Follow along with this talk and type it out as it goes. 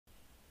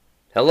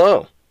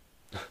Hello,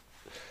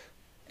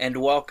 And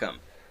welcome.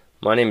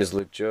 my name is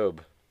Luke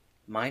Job,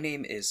 My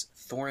name is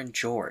Thorin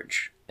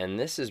George, and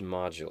this is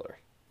Modular.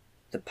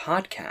 the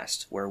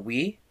podcast where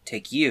we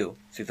take you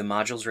through the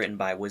modules written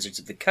by Wizards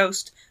of the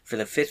Coast for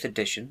the 5th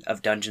edition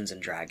of Dungeons &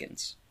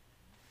 Dragons.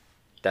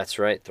 That's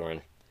right,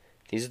 Thorin.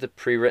 These are the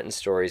pre-written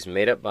stories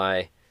made up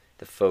by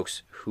the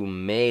folks who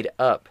made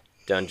up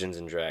Dungeons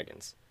and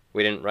Dragons.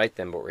 We didn't write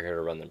them, but we're here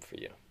to run them for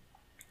you.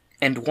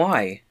 And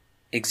why,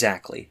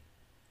 exactly,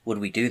 would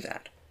we do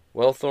that?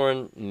 Well,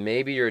 Thorin,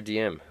 maybe you're a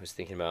DM who's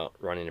thinking about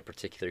running a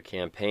particular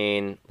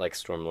campaign, like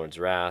Stormlord's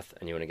Wrath,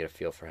 and you want to get a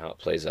feel for how it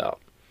plays out.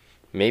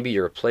 Maybe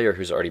you're a player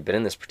who's already been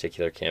in this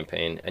particular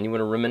campaign, and you want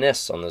to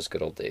reminisce on those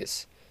good old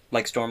days.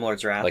 Like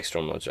Stormlord's Wrath? Like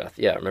Stormlord's Wrath.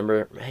 Yeah,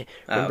 remember Okay.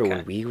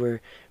 when we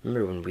were on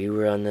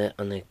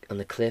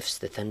the cliffs,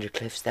 the Thunder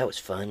Cliffs? That was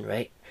fun,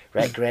 right?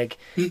 Right, Greg?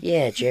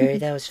 Yeah, Jerry,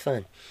 that was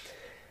fun.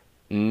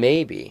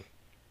 Maybe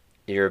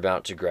you're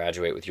about to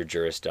graduate with your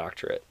Juris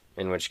Doctorate,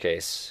 in which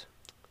case,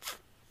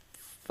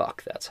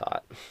 fuck, that's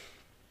hot.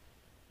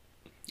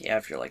 Yeah,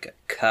 if you're like a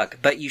cuck.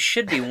 But you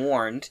should be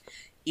warned,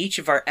 each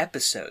of our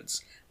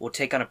episodes will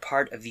take on a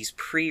part of these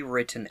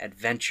pre-written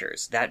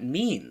adventures. That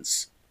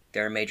means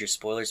there are major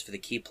spoilers for the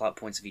key plot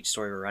points of each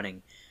story we're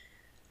running.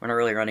 We're not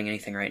really running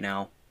anything right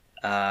now.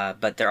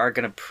 But there are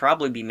going to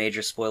probably be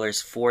major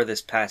spoilers for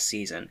this past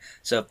season.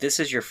 So if this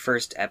is your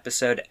first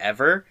episode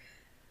ever,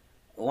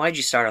 why'd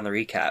you start on the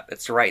recap?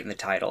 It's right in the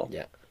title.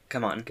 Yeah.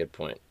 Come on. Good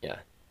point,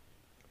 yeah.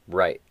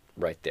 Right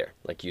there.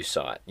 Like you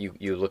saw it.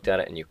 You looked at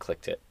it and you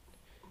clicked it.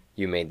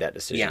 You made that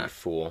decision, Yeah. you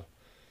fool.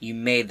 You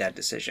made that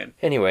decision.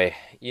 Anyway,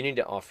 you need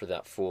to offer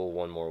that fool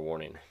one more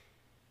warning.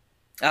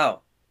 Oh,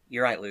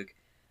 you're right, Luke.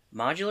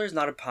 Modular is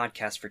not a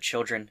podcast for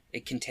children.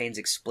 It contains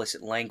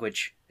explicit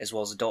language, as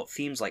well as adult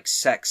themes like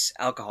sex,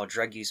 alcohol,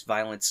 drug use,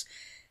 violence,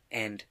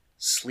 and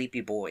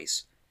sleepy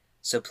boys.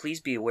 So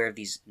please be aware of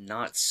these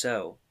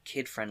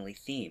not-so-kid-friendly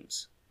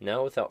themes.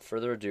 Now, without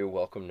further ado,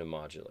 welcome to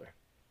Modular.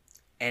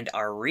 And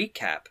our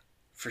recap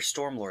for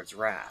Stormlord's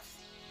Wrath.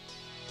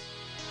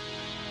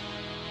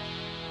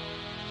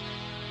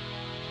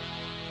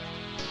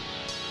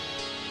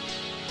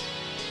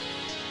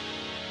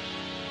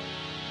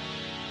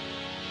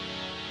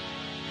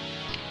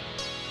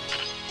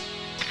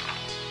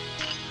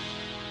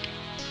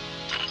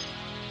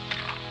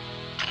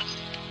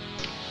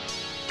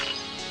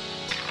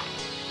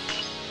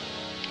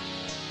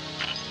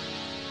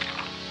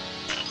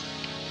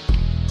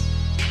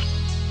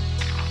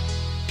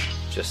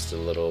 Just a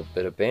little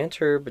bit of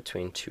banter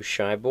between two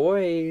shy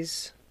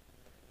boys.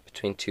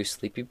 Between two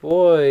sleepy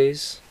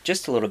boys.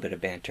 Just a little bit of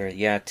banter.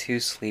 Yeah, too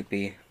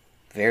sleepy.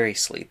 Very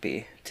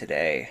sleepy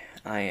today.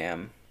 I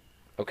am.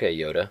 Okay,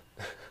 Yoda.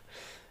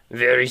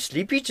 Very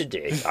sleepy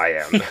today, I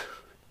am.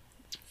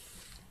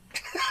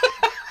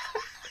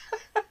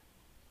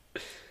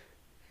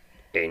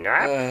 A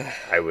nap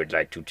I would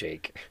like to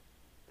take.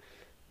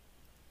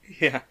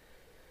 Yeah.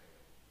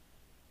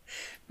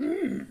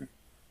 Is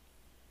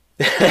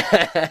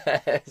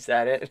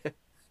that it?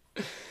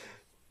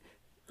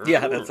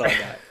 Yeah, that's all I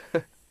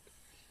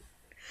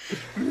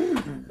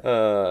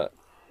got.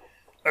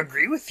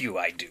 Agree with you,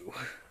 I do.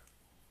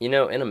 You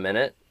know, in a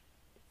minute,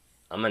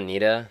 I'm gonna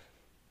need a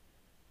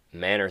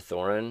Man or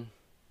Thorin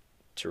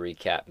to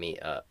recap me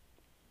up.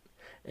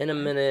 In a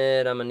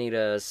minute, I'm gonna need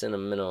a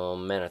sentimental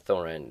Man or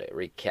Thorin to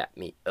recap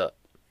me up.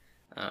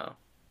 Oh.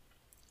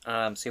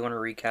 So you want a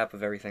recap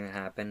of everything that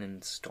happened in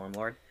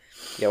Stormlord?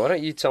 Yeah, why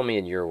don't you tell me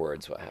in your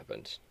words what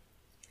happened?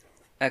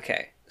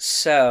 Okay,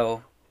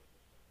 so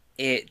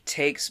it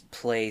takes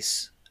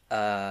place,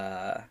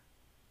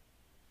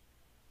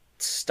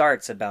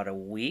 starts about a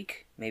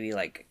week, maybe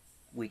like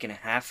week and a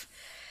half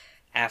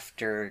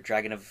after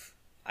Dragon of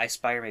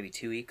Icespire, maybe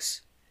 2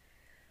 weeks.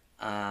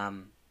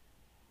 Bradley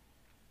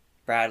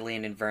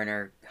and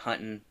Inverner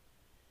hunting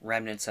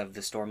remnants of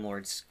the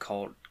Stormlord's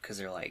cult because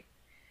they're like,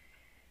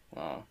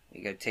 well,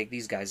 we gotta take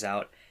these guys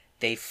out.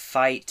 They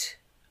fight.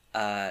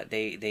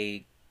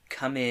 They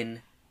come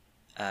in,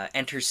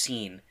 enter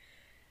scene.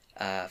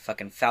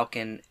 Fucking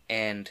Falcon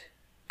and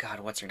God,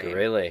 what's her name?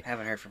 Greylee.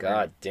 Haven't heard from her.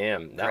 God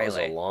damn, that was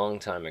a Greylee. long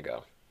time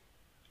ago.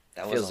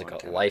 That Feels was a like long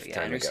a time lifetime ago.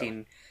 Yeah, enter ago.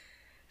 scene.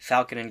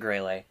 Falcon and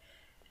Greylee,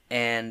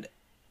 and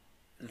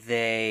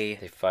they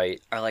They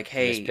fight are like, Miss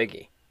hey,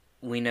 Piggy.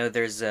 we know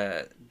there's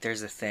a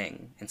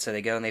thing, and so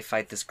they go and they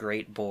fight this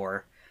great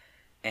boar,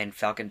 and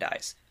Falcon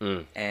dies,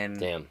 and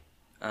Damn.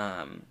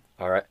 um,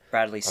 Alright.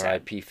 Bradley's sad,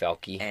 R.I.P.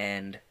 Falky.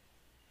 and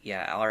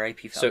yeah,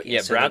 R.I.P. So Falcon.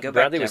 yeah, they go back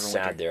Bradley to was Neverwinter.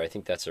 sad there. I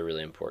think that's a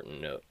really important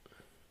note.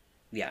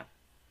 Yeah,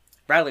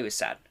 Bradley was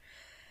sad.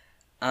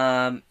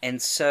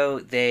 And so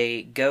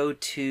they go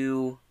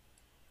to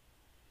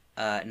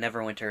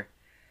Neverwinter,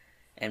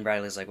 and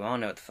Bradley's like, well, I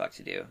don't know what the fuck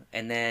to do.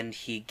 And then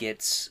he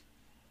gets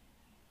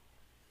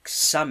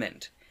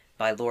summoned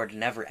by Lord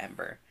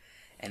Neverember.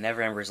 And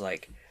Neverember's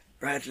like,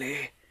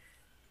 Bradley,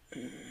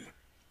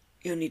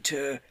 you need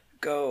to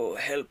go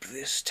help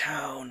this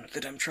town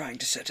that I'm trying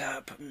to set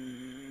up.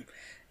 And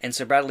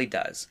so Bradley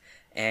does.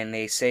 And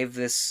they save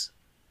this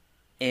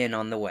inn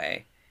on the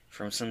way.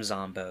 from some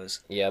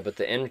zombos. Yeah, but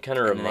the end kind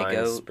of And then they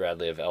reminds go-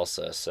 Bradley of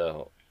Elsa,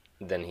 so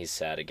then he's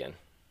sad again.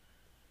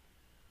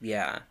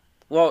 Yeah.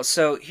 Well,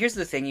 so here's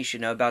the thing you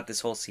should know about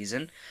this whole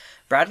season.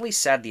 Bradley's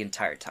sad the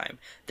entire time.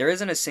 There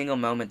isn't a single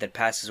moment that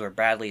passes where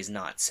Bradley is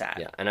not sad.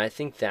 Yeah, and I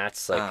think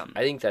that's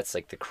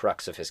like the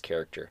crux of his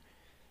character,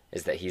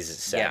 is that he's a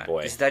sad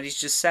boy. Is that he's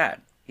just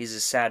sad. He's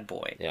a sad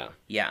boy. Yeah.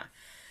 Yeah.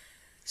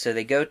 So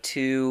they go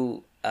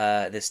to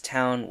this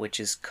town, which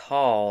is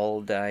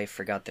called, I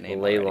forgot the name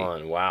already.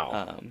 Leylon,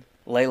 wow.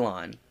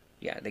 Leylon.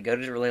 Yeah, they go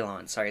to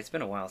Leylon. Sorry, it's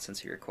been a while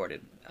since we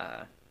recorded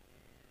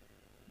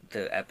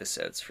the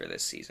episodes for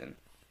this season.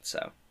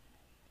 So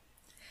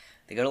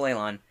they go to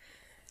Leylon.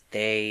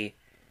 They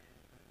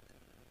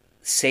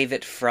save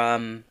it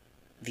from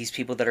these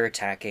people that are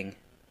attacking,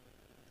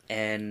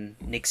 and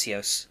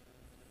Nixios.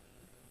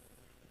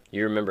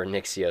 You remember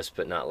Nixios,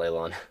 but not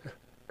Leylon.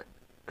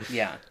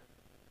 Yeah.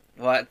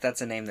 Well,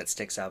 that's a name that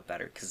sticks out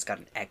better because it's got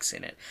an X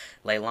in it.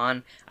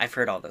 Leylon, I've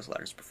heard all those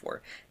letters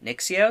before.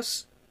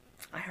 Nixios,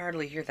 I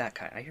hardly hear that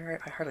kind.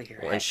 I hardly hear.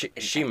 Well, and she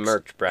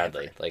murked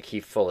Bradley. Ever. Like, he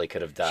fully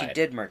could have died. She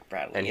did murk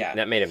Bradley. And yeah,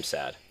 that made him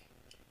sad.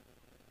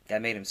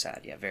 That made him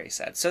sad. Yeah, very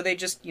sad. So they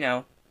just,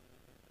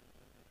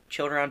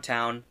 chilled around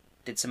town,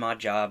 did some odd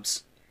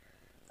jobs,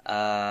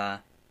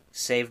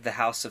 saved the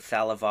house of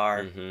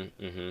Thalavar.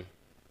 Mm-hmm. Mm-hmm.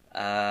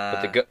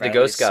 But the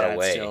ghost got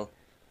away.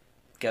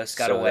 Ghost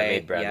got away. That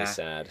made Bradley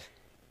sad.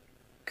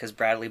 Because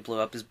Bradley blew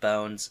up his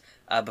bones.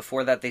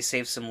 Before that, they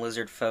saved some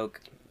lizard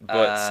folk.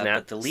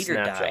 But the leader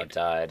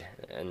died.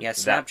 And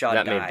Snapjaw died.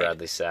 That made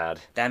Bradley sad.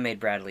 That made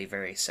Bradley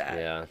very sad.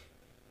 Yeah.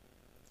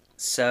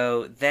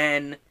 So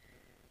then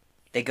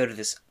they go to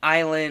this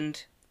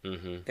island.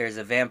 Mm-hmm. There's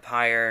a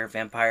vampire.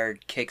 Vampire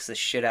kicks the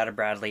shit out of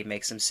Bradley,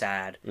 makes him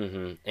sad.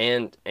 Mm-hmm.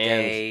 And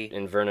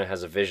Inverna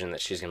has a vision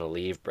that she's going to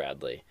leave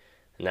Bradley.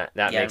 And that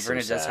makes him sad.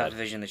 Inverna does have a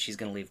vision that she's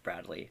going to leave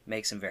Bradley.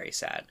 Makes him very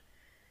sad.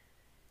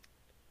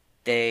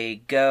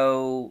 They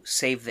go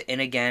save the inn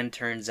again.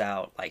 Turns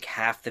out like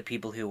half the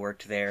people who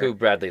worked there, who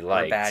Bradley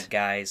liked, were bad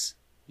guys.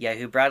 Yeah,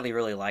 who Bradley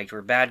really liked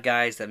were bad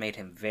guys that made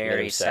him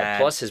very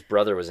sad. Plus his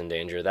brother was in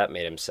danger. That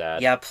made him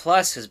sad. Yeah,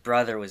 plus his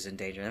brother was in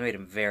danger. That made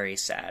him very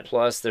sad.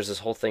 Plus there's this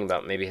whole thing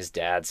about maybe his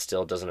dad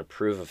still doesn't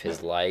approve of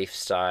his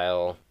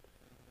lifestyle.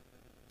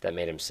 That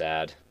made him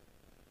sad.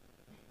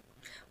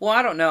 Well,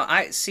 I don't know.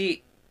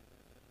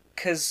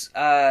 Because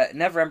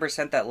Neverember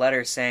sent that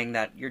letter saying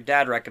that your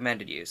dad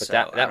recommended you. But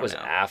so that was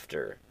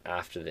after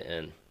the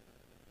end.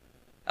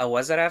 Oh,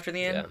 was that after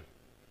the end? Yeah.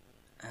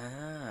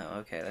 Oh,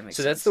 okay, that makes sense.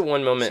 So that's the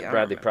one moment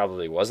Bradley remember.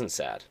 probably wasn't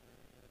sad.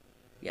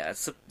 Yeah,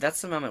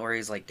 that's the moment where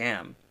he's like,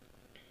 damn,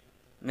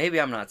 maybe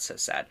I'm not so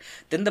sad.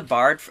 Then the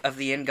bard of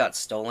the inn got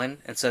stolen,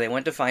 and so they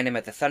went to find him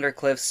at the Thunder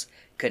Cliffs.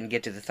 Couldn't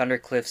get to the Thunder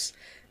Cliffs.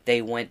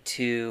 They went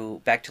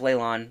back to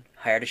Leylon,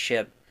 hired a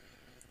ship,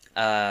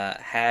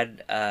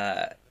 had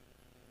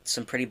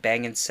some pretty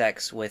banging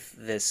sex with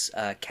this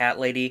cat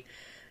lady.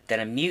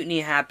 Then a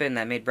mutiny happened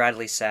that made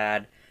Bradley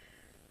sad.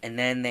 And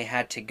then they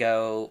had to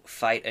go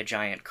fight a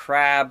giant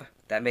crab.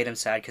 That made him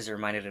sad because it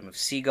reminded him of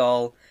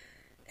Seagull.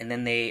 And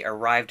then they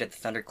arrived at the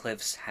Thunder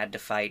Cliffs, had to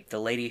fight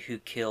the lady who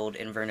killed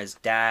Inverna's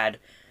dad.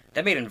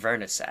 That made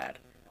Inverna sad.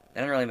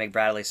 That didn't really make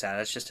Bradley sad.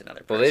 That's just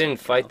another person. Well, they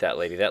didn't fight that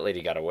lady. That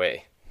lady got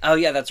away. Oh,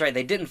 yeah, that's right.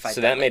 They didn't fight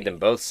that lady. So that made them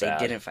both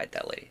sad. They didn't fight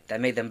that lady. That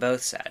made them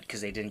both sad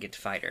because they didn't get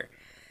to fight her.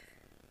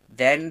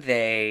 Then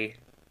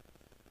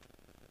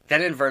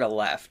Inverna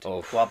left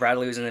while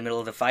Bradley was in the middle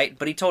of the fight,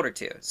 but he told her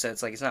to. So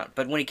it's like, it's not.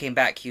 But when he came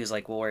back, he was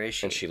like, well, where is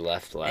she? And she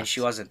left. And she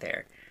wasn't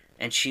there.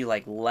 And she,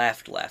 like,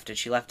 left. And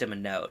she left him a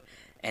note.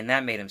 And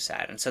that made him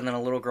sad. And so then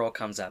a little girl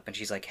comes up and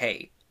she's like,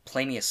 hey,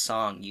 play me a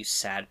song, you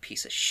sad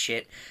piece of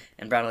shit.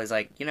 And Bradley's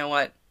like, you know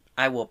what?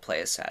 I will play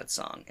a sad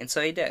song. And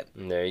so he did.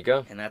 And there you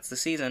go. And that's the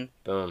season.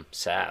 Boom.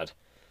 Sad.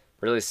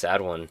 Really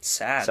sad one.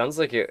 Sad. Sounds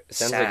like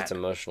it's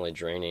emotionally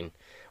draining.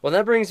 Well,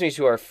 that brings me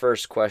to our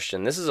first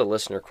question. This is a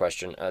listener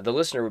question. The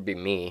listener would be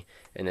me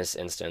in this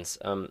instance.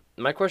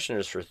 My question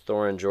is for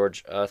Thorin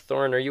George.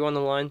 Thorin, are you on the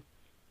line?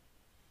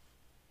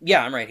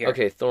 Yeah, I'm right here.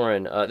 Okay,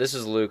 Thorin. This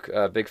is Luke.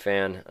 Big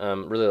fan.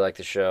 Really like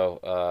the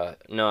show.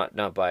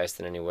 Not biased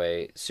in any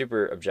way.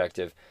 Super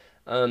objective.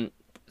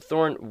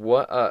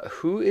 Thorin,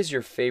 who is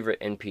your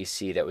favorite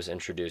NPC that was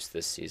introduced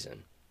this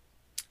season?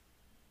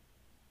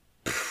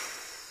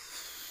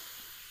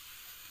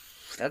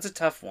 That's a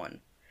tough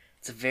one.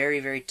 It's a very,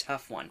 very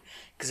tough one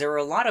because there were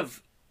a lot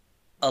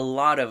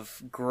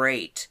of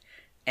great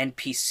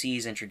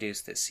NPCs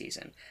introduced this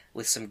season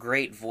with some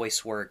great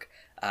voice work,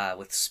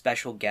 with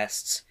special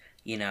guests,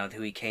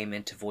 who came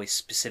in to voice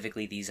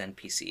specifically these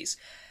NPCs.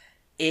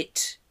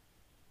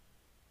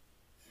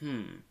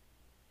 Damn,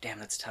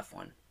 that's a tough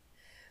one.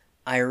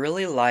 I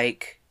really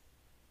like,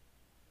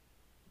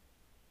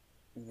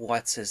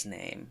 what's his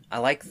name? I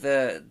like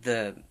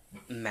the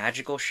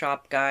magical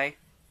shop guy.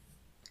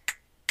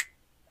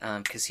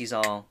 Because he's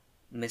all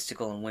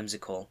mystical and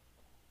whimsical.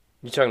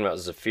 You talking about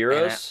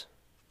Zephyros?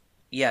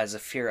 Yeah,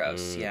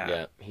 Zephyros, yeah.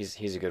 Yeah,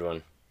 he's a good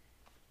one.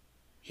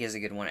 He is a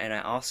good one. And I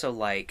also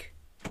like...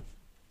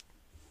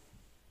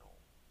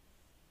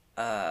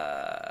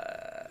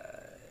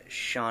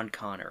 Sean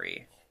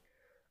Connery.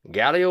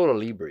 Galileo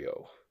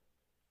Librio.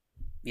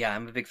 Yeah,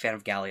 I'm a big fan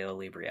of Galileo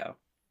Librio.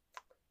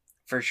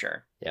 For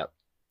sure. Yep.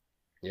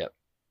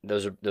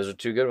 Those are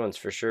two good ones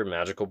for sure.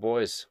 Magical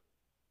Boys.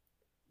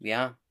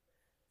 Yeah.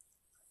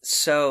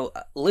 So,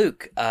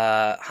 Luke,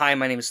 hi,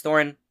 my name is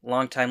Thorin,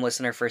 longtime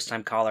listener,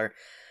 first-time caller.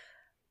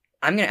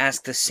 I'm going to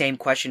ask the same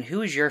question.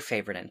 Who is your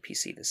favorite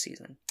NPC this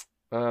season?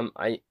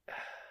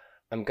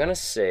 I'm gonna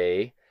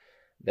say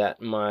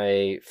that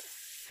my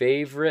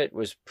favorite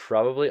was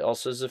probably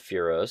also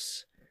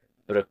Zephyros,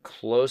 but a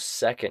close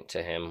second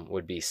to him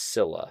would be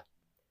Scylla,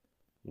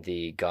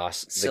 the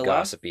Scylla?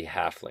 gossipy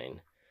halfling.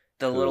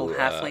 The little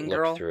halfling looked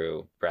girl?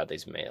 through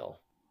Bradley's mail.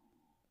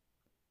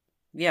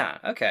 Yeah,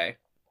 okay.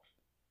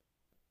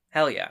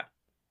 Hell yeah.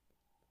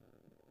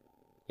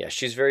 Yeah,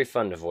 she's very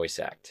fun to voice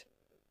act.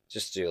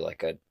 Just do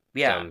like a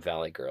Yeah. dumb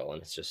valley girl,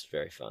 and it's just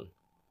very fun.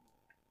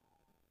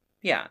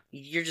 Yeah,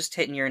 you're just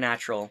hitting your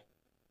natural...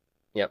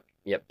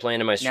 Yep, playing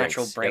to my strengths.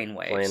 Natural brain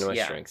waves, Playing to my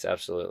yeah. strengths,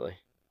 absolutely.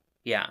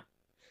 Yeah.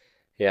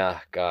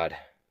 Yeah, God.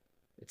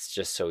 It's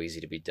just so easy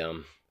to be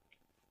dumb.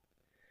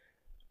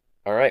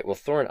 All right, well,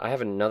 Thorin, I have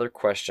another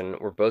question.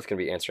 We're both going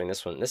to be answering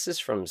this one. This is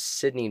from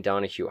Sydney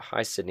Donahue.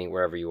 Hi, Sydney,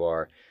 wherever you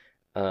are.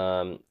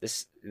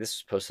 This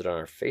was posted on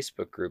our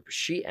Facebook group.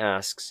 She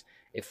asks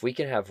if we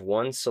could have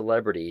one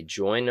celebrity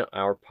join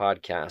our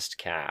podcast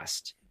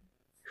cast,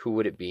 who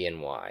would it be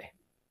and why?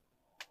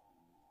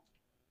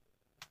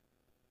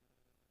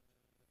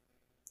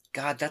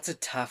 God, that's a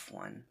tough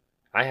one.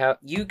 I have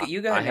You go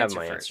ahead I and have answer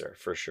my first. answer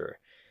for sure.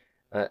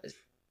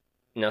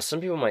 Now, some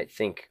people might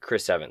think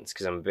Chris Evans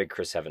because I'm a big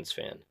Chris Evans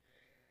fan,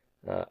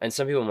 and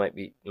some people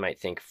might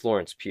think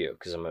Florence Pugh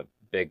because I'm a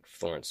big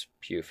Florence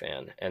Pugh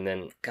fan. And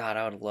then God,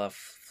 I would love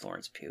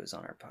Florence Pugh is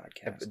on our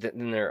podcast.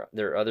 then there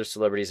are other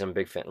celebrities I'm a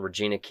big fan.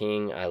 Regina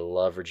King, I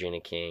love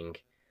Regina King.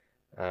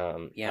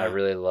 Yeah. I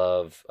really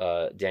love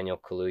Daniel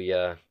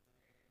Kaluuya.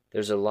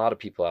 There's a lot of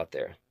people out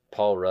there.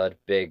 Paul Rudd,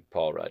 big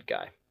Paul Rudd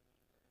guy.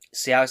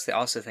 See, I was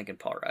also thinking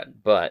Paul Rudd.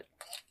 But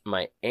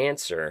my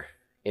answer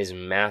is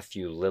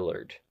Matthew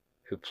Lillard,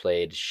 who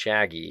played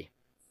Shaggy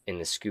in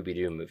the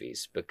Scooby-Doo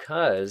movies,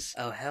 because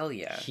Oh, hell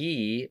yeah.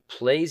 he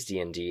plays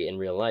D&D in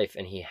real life,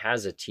 and he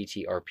has a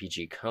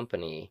TTRPG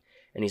company,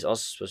 and he's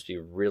also supposed to be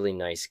a really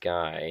nice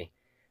guy,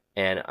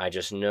 and I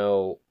just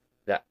know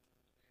that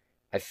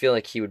I feel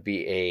like he would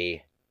be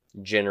a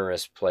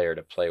generous player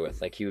to play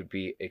with. Like, he would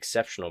be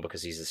exceptional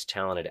because he's this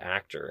talented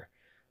actor,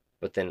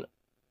 but then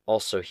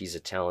also he's a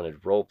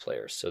talented role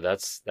player, so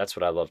that's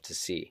what I love to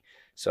see.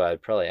 So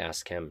I'd probably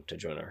ask him to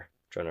join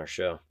our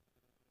show.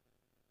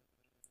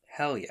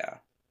 Hell yeah.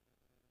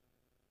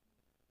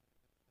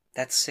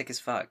 That's sick as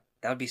fuck.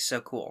 That would be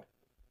so cool.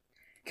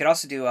 Could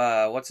also do,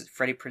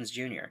 Freddie Prinze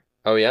Jr.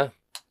 Oh yeah,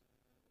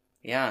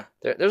 Yeah.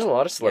 there's a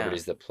lot of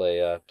celebrities that play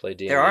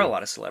D&D. There are a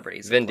lot of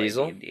celebrities that Vin play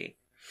Diesel? D&D.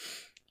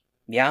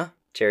 Yeah.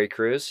 Terry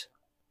Crews,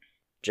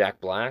 Jack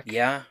Black,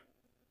 Yeah.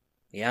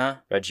 Yeah.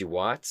 Reggie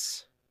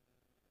Watts,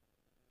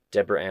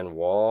 Deborah Ann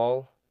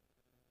Wall,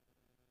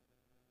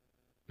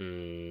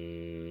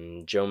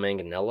 Joe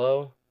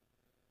Manganiello.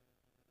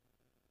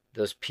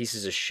 Those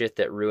pieces of shit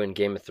that ruined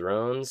Game of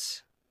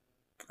Thrones.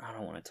 I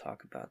don't want to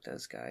talk about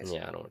those guys.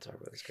 Yeah, I don't want to talk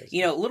about those guys.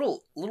 You know,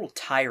 little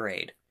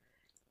tirade.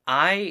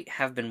 I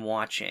have been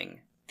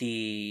watching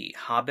the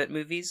Hobbit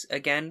movies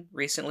again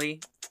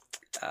recently.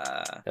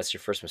 That's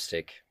your first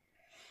mistake.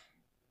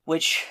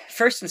 Which,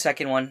 first and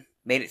second one,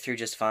 made it through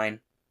just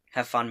fine.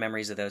 Have fond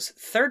memories of those.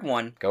 Third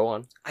one, Go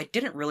on. I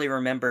didn't really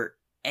remember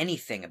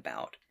anything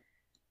about.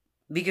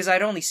 Because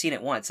I'd only seen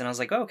it once, and I was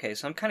like, oh, okay,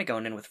 so I'm kind of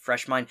going in with a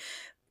fresh mind.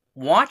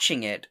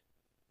 Watching it,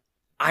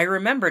 I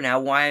remember now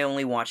why I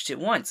only watched it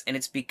once, and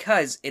it's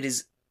because it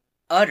is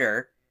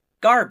utter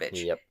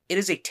garbage. Yep. It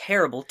is a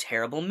terrible,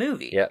 terrible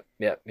movie. Yep.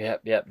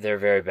 They're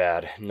very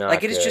bad. Not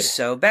Like, it is good. just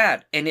so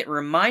bad. And it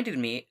reminded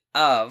me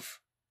of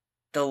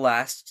the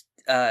last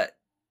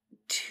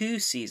 2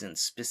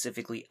 seasons,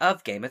 specifically,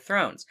 of Game of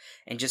Thrones,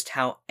 and just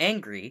how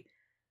angry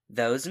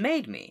those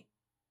made me.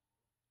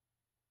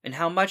 And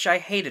how much I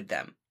hated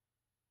them.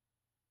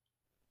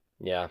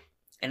 Yeah.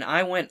 And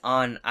I went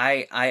on,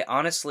 I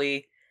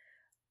honestly,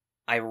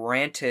 I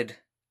ranted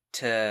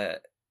to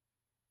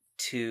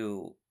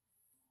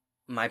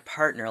my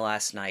partner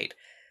last night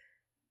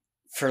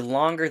for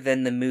longer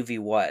than the movie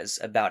was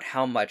about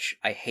how much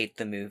I hate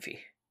the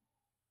movie.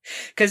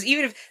 Because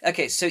even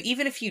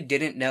if you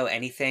didn't know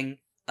anything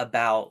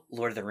about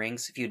Lord of the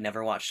Rings, if you'd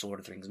never watched the Lord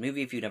of the Rings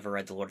movie, if you'd never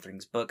read the Lord of the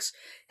Rings books,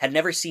 had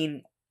never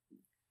seen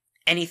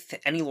any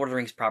Lord of the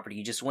Rings property,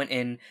 you just went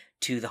in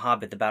to The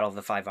Hobbit, The Battle of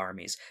the Five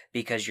Armies,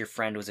 because your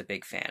friend was a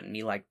big fan and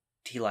he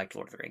liked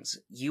Lord of the Rings,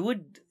 you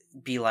would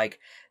be like,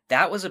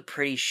 that was a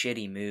pretty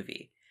shitty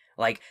movie.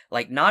 Like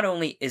not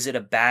only is it a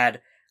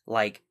bad,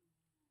 like,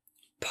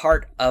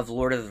 part of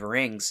Lord of the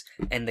Rings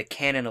and the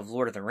canon of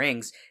Lord of the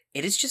Rings,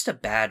 it is just a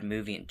bad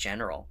movie in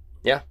general.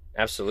 Yeah,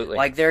 absolutely.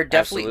 Like, there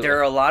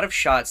are a lot of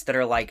shots that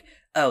are like,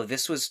 oh,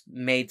 this was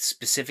made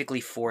specifically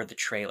for the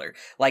trailer.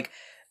 Like,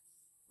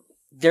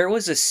 there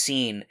was a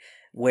scene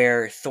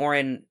where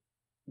Thorin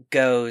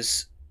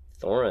goes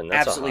Thorin,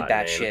 that's absolutely a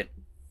hot name.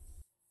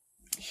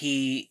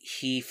 batshit.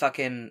 He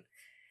fucking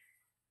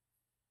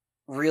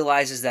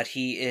realizes that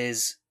he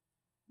is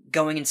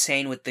going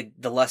insane with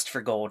the lust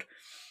for gold,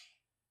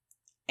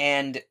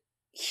 and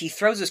he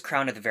throws his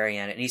crown at the very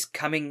end, and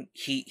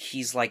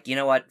he's like, you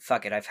know what,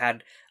 fuck it,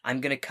 I'm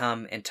gonna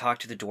come and talk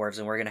to the dwarves,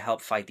 and we're gonna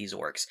help fight these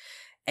orcs.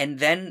 And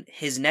then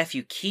his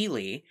nephew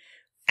Keely,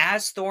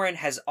 as Thorin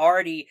has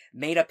already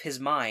made up his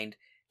mind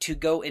to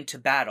go into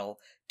battle,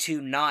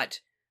 to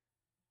not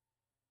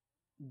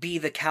be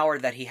the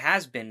coward that he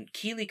has been,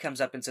 Keely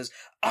comes up and says,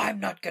 I'm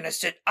not gonna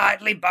sit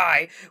idly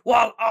by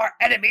while our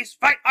enemies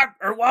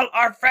while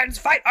our friends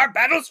fight our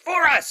battles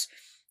for us.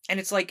 And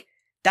it's like,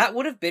 that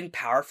would have been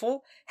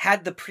powerful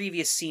had the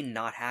previous scene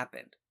not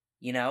happened,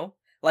 you know?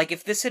 Like,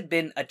 if this had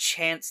been a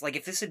chance, like,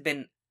 if this had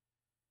been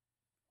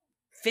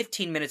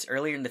 15 minutes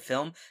earlier in the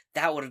film,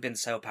 that would have been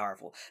so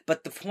powerful.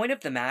 But the point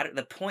of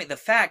the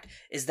fact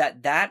is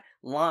that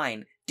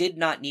line did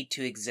not need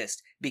to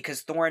exist,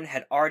 because Thorin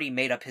had already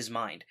made up his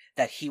mind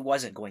that he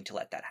wasn't going to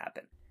let that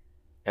happen.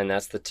 And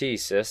that's the tea,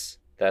 sis.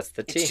 That's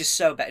the tea. It's just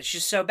so bad. It's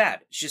just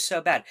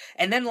so bad.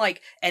 And then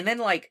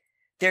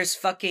there's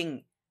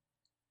fucking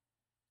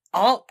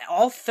all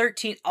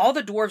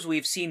the dwarves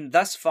we've seen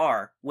thus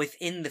far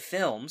within the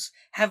films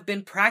have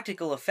been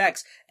practical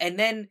effects, and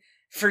then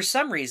for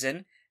some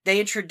reason they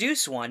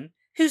introduce one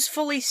who's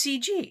fully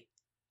CG.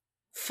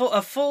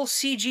 A full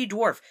CG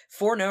dwarf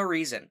for no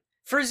reason.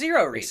 For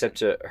zero reason. Except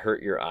to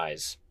hurt your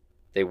eyes.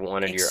 They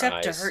wanted your eyes.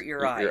 Except to hurt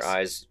your eyes. Your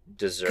eyes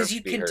deserve to be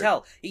hurt. Because you can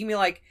tell. You can be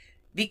like,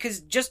 because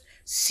just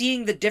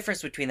seeing the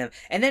difference between them.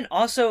 And then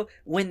also,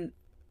 when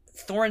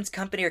Thorin's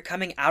company are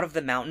coming out of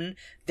the mountain,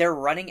 they're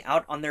running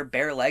out on their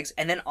bare legs,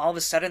 and then all of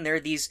a sudden there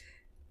are these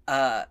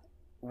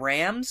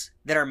rams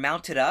that are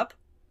mounted up,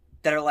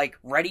 that are like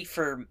ready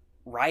for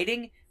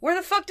riding. Where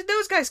the fuck did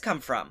those guys come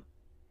from?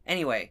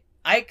 Anyway,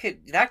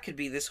 that could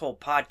be this whole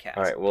podcast.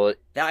 All right, well,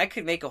 I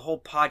could make a whole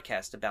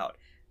podcast about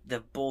the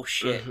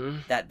bullshit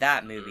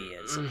that movie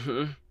is,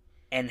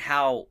 and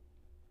how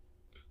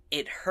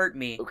it hurt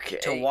me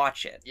to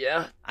watch it.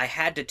 Yeah, I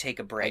had to take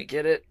a break. I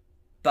get it.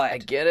 But I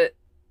get it.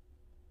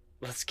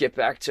 Let's get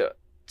back to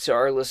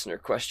our listener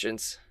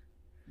questions.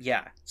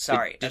 Yeah,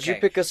 sorry. Did you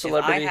pick a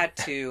celebrity? If I had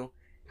to,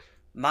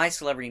 my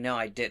celebrity, no,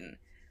 I didn't.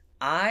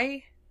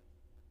 Damn,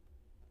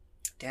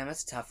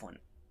 that's a tough one.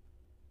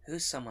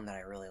 Who's someone that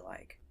I really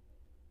like?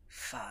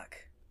 Fuck.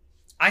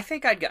 I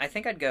think I'd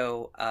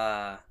go,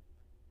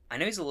 I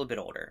know he's a little bit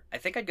older. I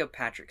think I'd go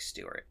Patrick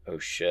Stewart. Oh,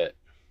 shit.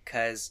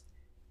 Because,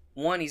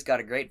 one, he's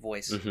got a great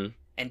voice.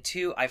 And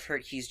two, I've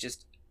heard he's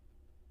just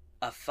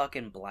a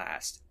fucking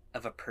blast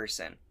of a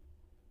person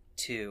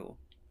to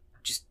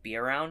just be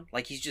around.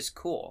 Like, he's just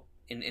cool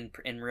in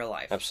real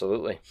life.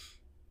 Absolutely.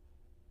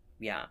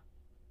 Yeah.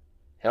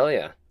 Hell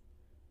yeah.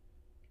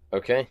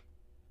 Okay.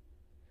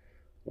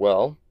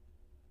 Well,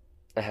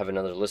 I have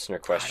another listener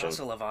question. I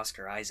also love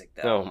Oscar Isaac,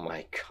 though. Oh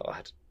my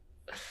god.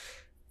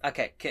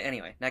 Okay,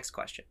 anyway, next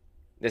question.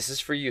 This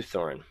is for you,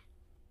 Thorin.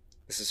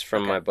 This is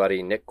from my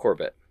buddy Nick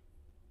Corbett.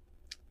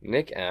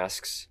 Nick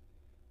asks,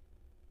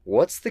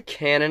 what's the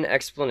canon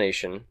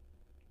explanation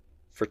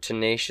for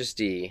Tenacious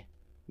D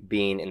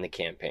being in the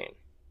campaign?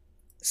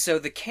 So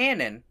the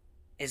canon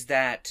is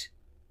that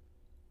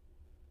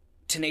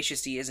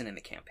Tenacious D isn't in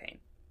the campaign.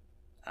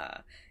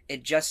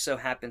 It just so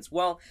happens...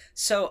 Well,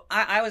 so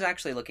I was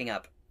actually looking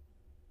up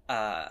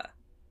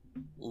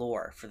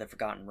lore for the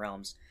Forgotten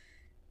Realms,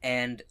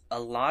 and a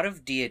lot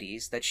of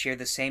deities that share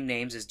the same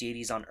names as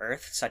deities on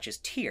Earth, such as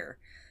Tyr,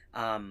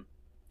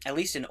 at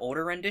least in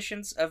older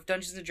renditions of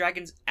Dungeons &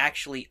 Dragons,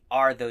 actually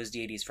are those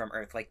deities from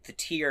Earth. Like, the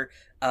Tyr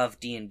of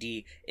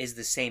D&D is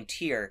the same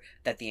Tyr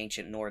that the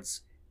ancient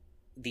Norse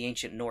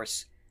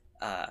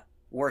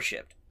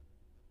worshipped.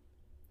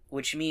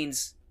 Which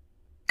means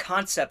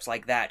concepts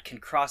like that can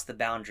cross the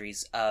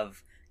boundaries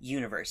of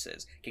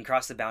universes, can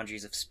cross the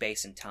boundaries of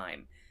space and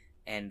time,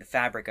 and the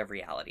fabric of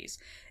realities.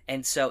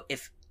 And so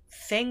if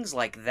things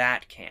like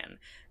that can,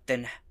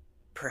 then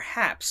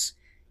perhaps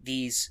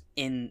these,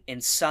 in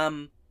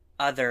some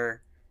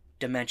other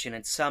dimension,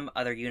 in some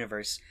other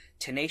universe,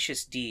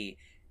 Tenacious D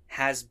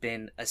has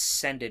been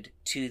ascended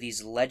to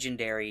these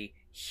legendary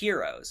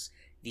heroes,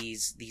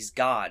 these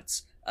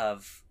gods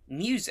of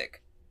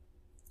music.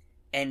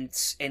 And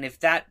if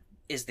that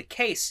is the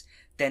case,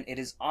 then it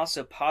is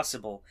also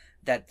possible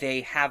that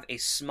they have a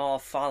small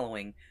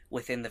following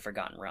within the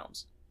Forgotten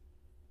Realms.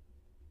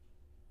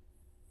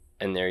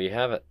 And there you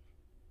have it.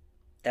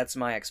 That's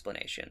my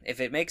explanation.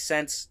 If it makes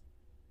sense,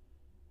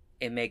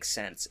 it makes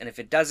sense. And if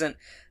it doesn't,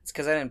 it's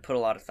because I didn't put a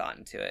lot of thought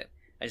into it.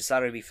 I just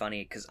thought it would be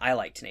funny because I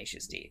like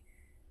Tenacious D.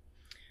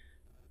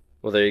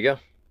 Well, there you go.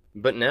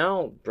 But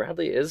now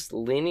Bradley is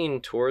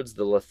leaning towards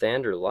the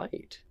Lathander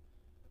light.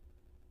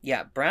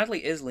 Yeah,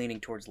 Bradley is leaning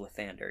towards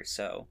Lathander,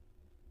 so...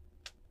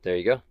 There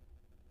you go.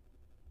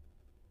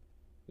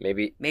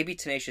 Maybe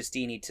Tenacious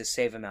D need to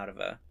save him out of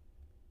a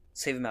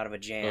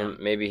jam.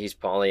 Maybe he's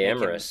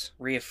polyamorous.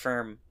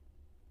 Reaffirm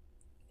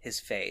his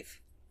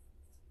faith.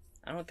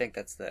 I don't think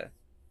that's the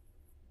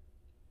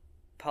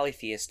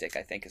Polytheistic,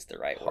 I think, is the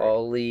right word.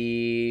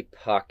 Polly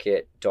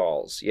Pocket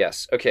Dolls.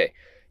 Yes. Okay.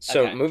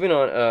 So Okay. moving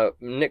on,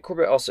 Nick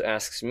Corbett also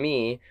asks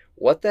me,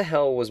 what the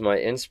hell was my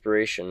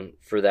inspiration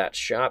for that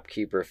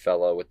shopkeeper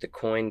fellow with the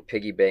coin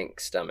piggy bank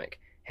stomach?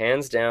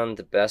 Hands down,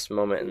 the best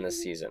moment in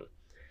this season.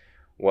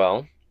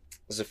 Well,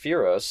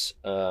 Zephyros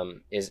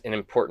is an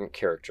important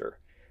character.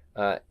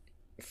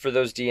 For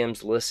those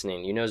DMs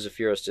listening, you know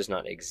Zephyros does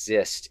not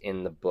exist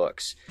in the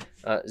books.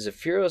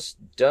 Zephyros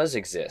does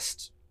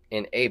exist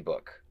in a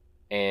book,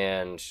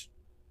 and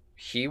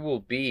he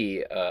will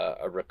be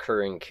a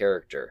recurring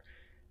character.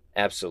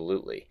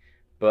 Absolutely.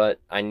 But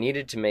I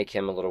needed to make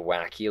him a little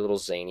wacky, a little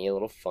zany, a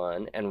little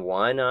fun, and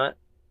why not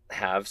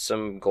have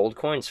some gold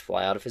coins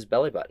fly out of his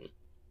belly button?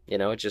 You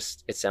know, it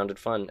sounded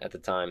fun at the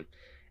time.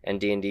 And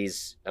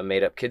D&D's a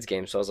made-up kids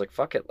game, so I was like,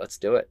 fuck it, let's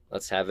do it.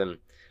 Let's have him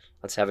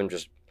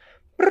just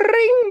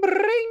bring,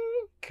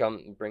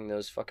 come bring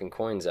those fucking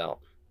coins out.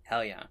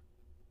 Hell yeah.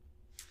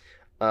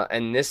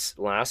 And this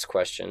last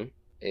question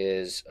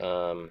is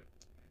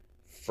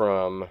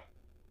from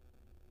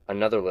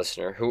another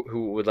listener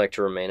who would like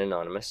to remain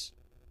anonymous.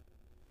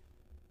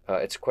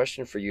 It's a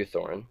question for you,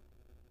 Thorin.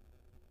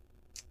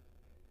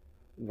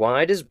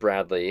 Why does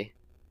Bradley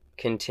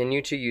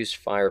continue to use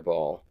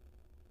Fireball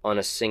on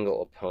a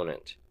single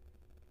opponent?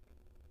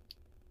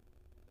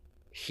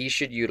 He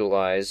should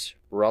utilize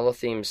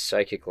Ralathim's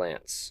Psychic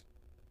Lance.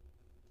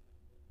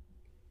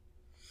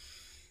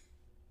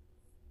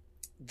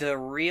 The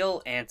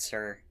real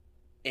answer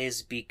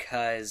is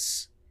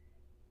because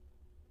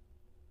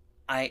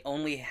I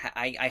only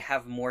I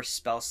have more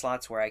spell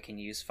slots where I can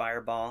use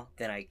Fireball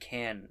than I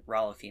can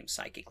Ralathim's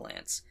Psychic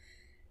Lance.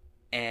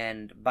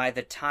 And by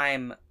the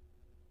time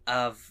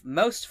of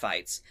most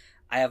fights,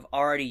 I have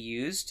already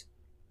used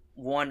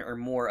one or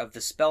more of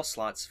the spell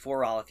slots for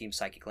Ralathim's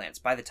Psychic Lance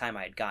by the time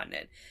I had gotten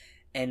it.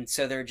 And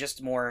so there are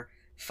just more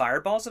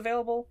Fireballs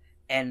available,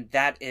 and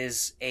that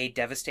is a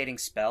devastating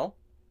spell.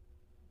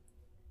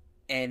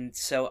 And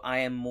so I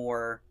am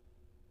more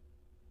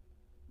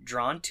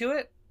drawn to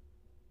it,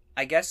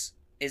 I guess,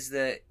 is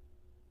the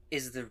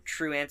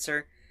true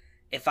answer.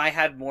 If I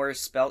had more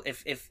spell,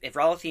 if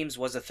Ralathim's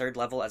was a 3rd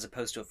level as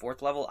opposed to a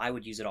 4th level, I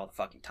would use it all the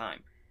fucking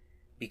time.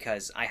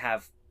 Because I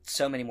have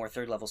so many more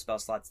 3rd level spell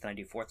slots than I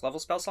do 4th level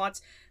spell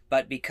slots.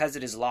 But because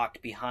it is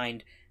locked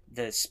behind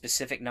the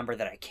specific number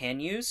that I can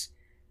use,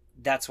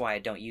 that's why I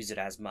don't use it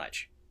as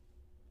much.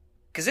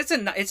 Because it's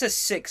a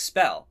sick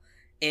spell.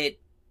 It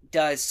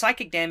does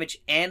psychic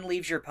damage and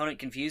leaves your opponent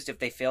confused if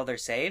they fail their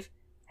save.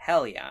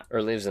 Hell yeah.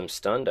 Or leaves them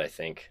stunned, I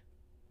think.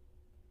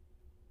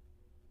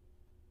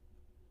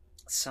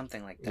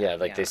 Something like that. Yeah,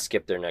 like they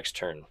skip their next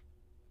turn.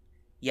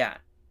 Yeah.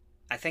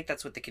 I think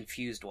that's what the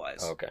confused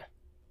was. Okay.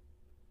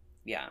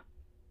 Yeah.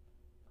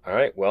 All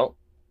right, well,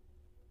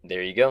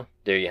 there you go.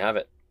 There you have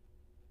it.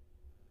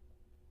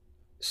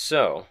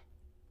 So,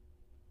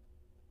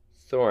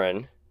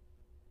 Thorin,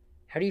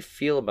 how do you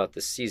feel about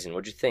this season?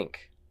 What'd you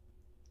think?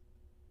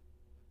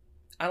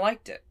 I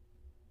liked it.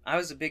 I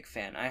was a big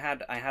fan. I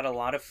had a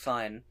lot of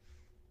fun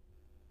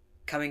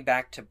coming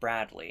back to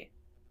Bradley.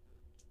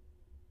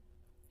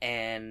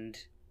 And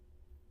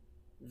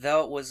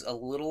though it was a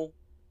little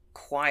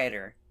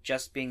quieter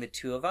just being the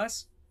two of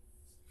us,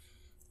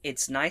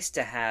 it's nice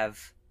to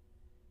have,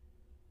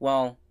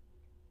 well,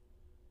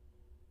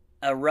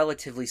 a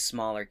relatively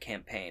smaller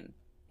campaign.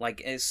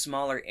 Like a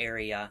smaller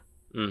area,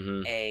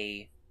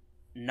 a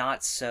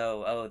not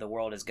so, oh, the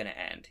world is going to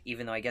end.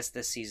 Even though I guess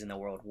this season the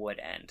world would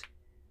end.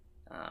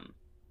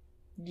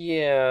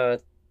 Yeah,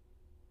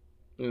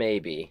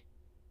 maybe.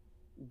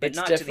 But it's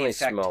not definitely to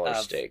the effect smaller of,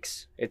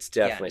 stakes. It's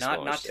definitely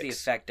smaller not stakes. to the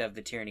effect of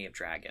the Tyranny of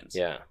Dragons.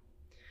 Yeah.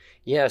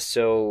 Yeah,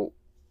 so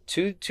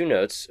two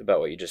notes about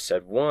what you just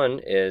said. One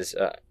is,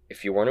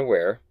 if you weren't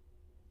aware,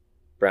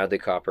 Bradley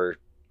Copper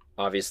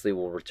obviously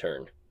will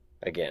return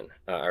again.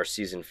 Our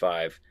season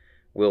 5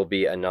 will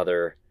be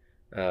another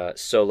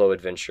solo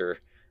adventure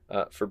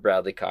for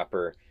Bradley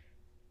Copper.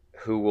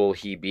 Who will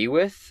he be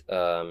with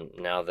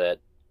now that,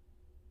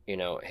 you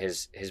know,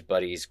 his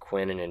buddies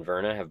Quinn and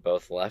Inverna have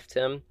both left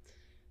him?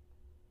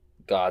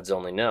 Gods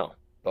only know,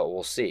 but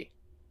we'll see.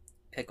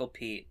 Pickle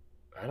Pete.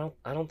 I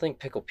don't think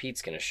Pickle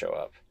Pete's gonna show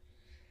up,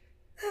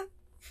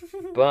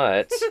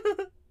 but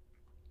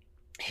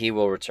he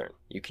will return.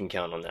 You can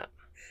count on that.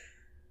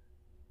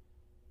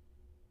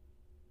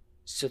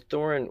 So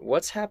Thorin,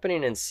 what's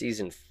happening in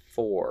season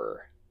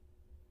 4?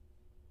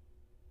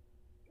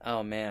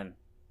 Oh man,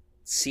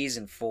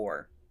 season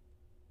 4.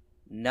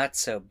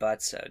 Nutso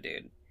butso,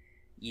 dude.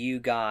 You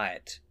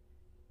got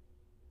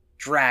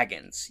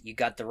dragons. You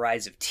got the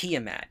rise of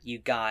Tiamat. You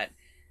got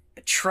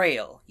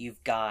betrayal.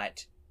 You've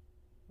got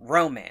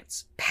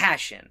romance,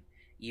 passion.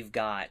 You've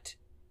got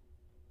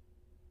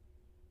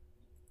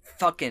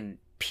fucking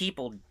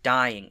people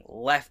dying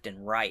left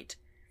and right.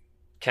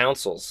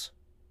 Councils.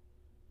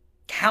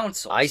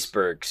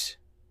 Icebergs.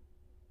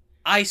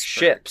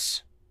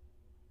 Ships.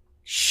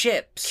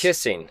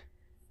 Kissing.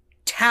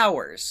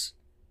 Towers.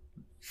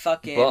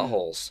 Fucking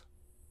buttholes.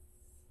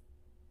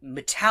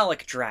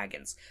 Metallic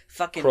dragons.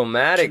 Fucking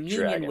chromatic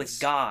communion dragons with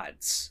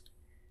gods.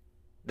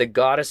 the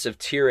goddess of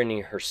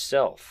tyranny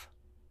herself,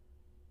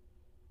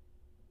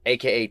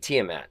 aka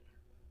Tiamat.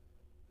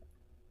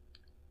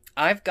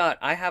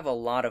 I have a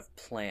lot of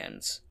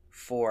plans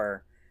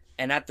for,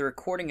 and at the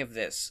recording of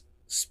this,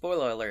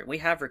 spoiler alert, we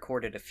have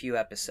recorded a few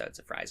episodes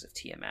of Rise of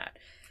Tiamat.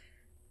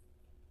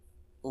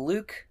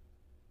 Luke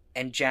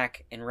and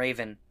Jack and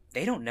Raven,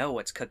 they don't know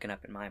what's cooking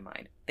up in my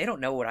mind. They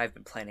don't know what I've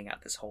been planning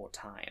out this whole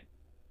time.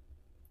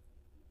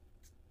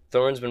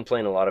 Thorne's been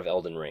playing a lot of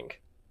Elden Ring.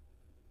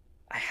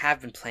 I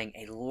have been playing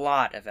a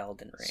lot of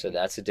Elden Ring. So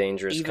that's a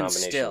dangerous Even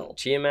combination. still.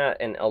 Tiamat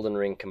and Elden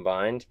Ring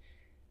combined,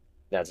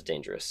 that's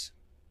dangerous.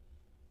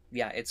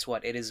 Yeah, it's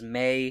what? It is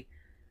May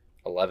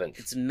 11th.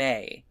 It's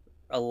May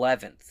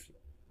 11th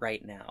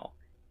right now.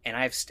 And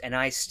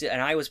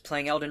I was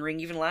playing Elden Ring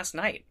even last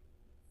night.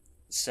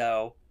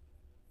 So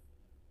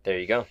there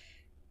you go.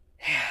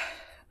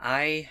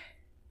 I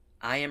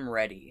am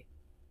ready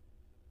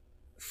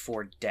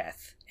for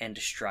death and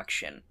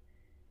destruction.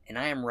 And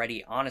I am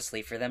ready,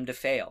 honestly, for them to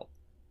fail.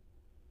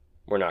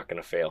 We're not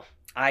going to fail.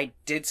 I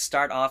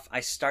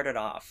started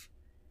off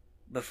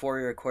before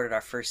we recorded our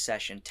first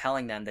session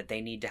telling them that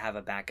they need to have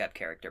a backup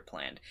character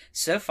planned.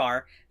 So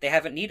far, they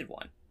haven't needed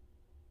one.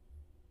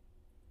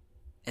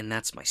 And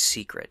that's my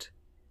secret,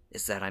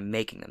 is that I'm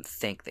making them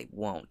think they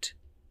won't.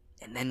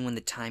 And then when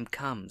the time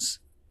comes,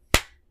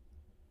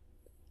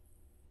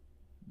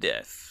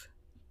 death.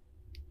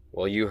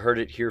 Well, you heard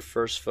it here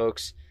first,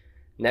 folks.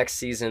 Next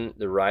season,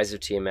 The Rise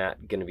of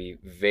Tiamat, going to be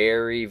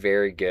very,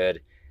 very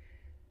good.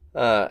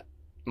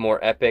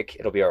 More epic.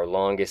 It'll be our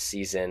longest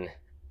season.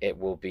 It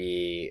will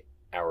be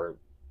our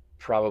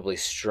probably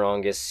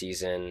strongest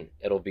season.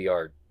 It'll be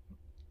our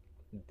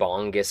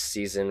bongest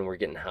season. We're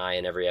getting high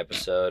in every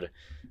episode.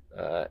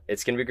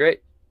 It's going to be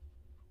great.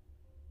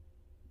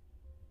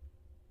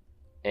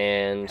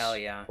 And hell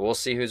yeah, we'll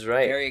see who's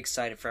right. Very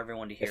excited for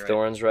everyone to hear if it.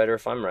 Thorin's right or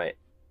if I'm right.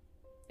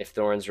 If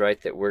Thorin's right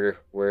that we're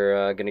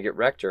going to get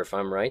wrecked, or if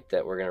I'm right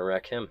that we're going to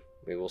wreck him.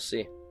 We will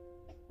see.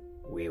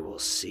 We will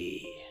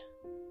see.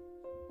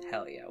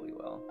 Hell yeah, we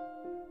will.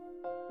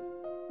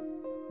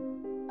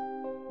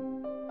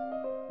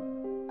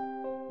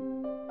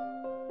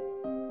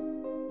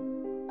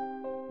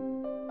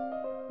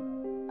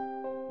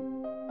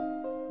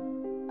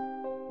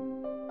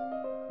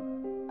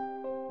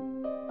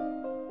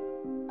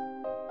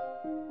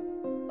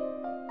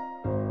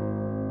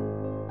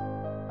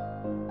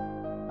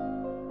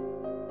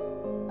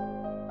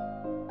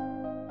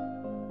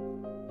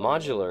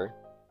 Modular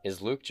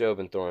is Luke, Job,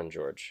 and Thorin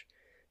George.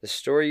 The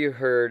story you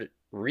heard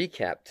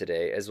recapped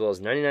today, as well as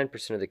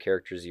 99% of the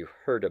characters you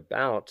heard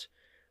about,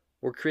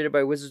 were created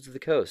by Wizards of the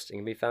Coast and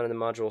can be found in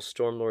the module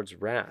Stormlord's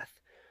Wrath.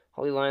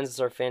 Holly Lyons is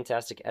our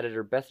fantastic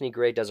editor. Bethany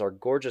Gray does our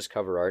gorgeous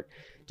cover art.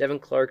 Devin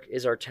Clark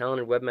is our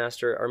talented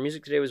webmaster. Our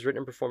music today was written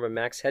and performed by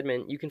Max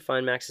Hedman. You can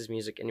find Max's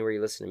music anywhere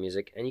you listen to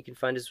music, and you can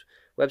find his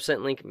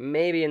website link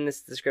maybe in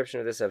this description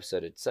of this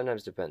episode. It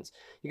sometimes depends.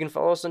 You can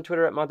follow us on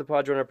Twitter at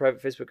ModThePod, join our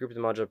private Facebook group, The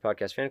Modular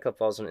Podcast Fan Club,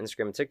 follow us on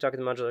Instagram and TikTok at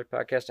The Modular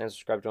Podcast, and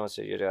subscribe to us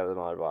at The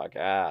Modular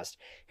Podcast.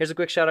 Here's a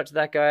quick shout out to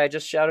that guy I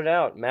just shouted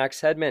out, Max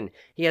Hedman.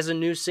 He has a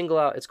new single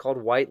out. It's called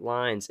White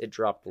Lines. It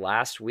dropped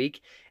last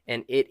week,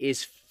 and it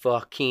is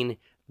fucking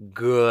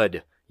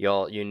good.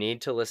 Y'all, you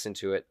need to listen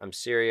to it. I'm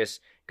serious.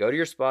 Go to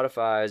your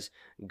Spotify's,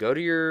 go to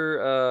your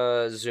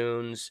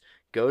Zunes,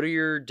 go to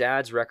your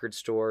dad's record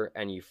store,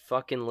 and you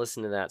fucking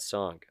listen to that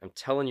song. I'm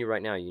telling you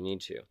right now, you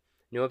need to.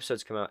 New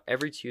episodes come out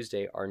every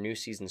Tuesday. Our new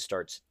season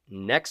starts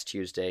next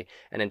Tuesday.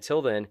 And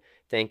until then,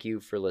 thank you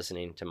for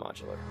listening to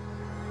Modular.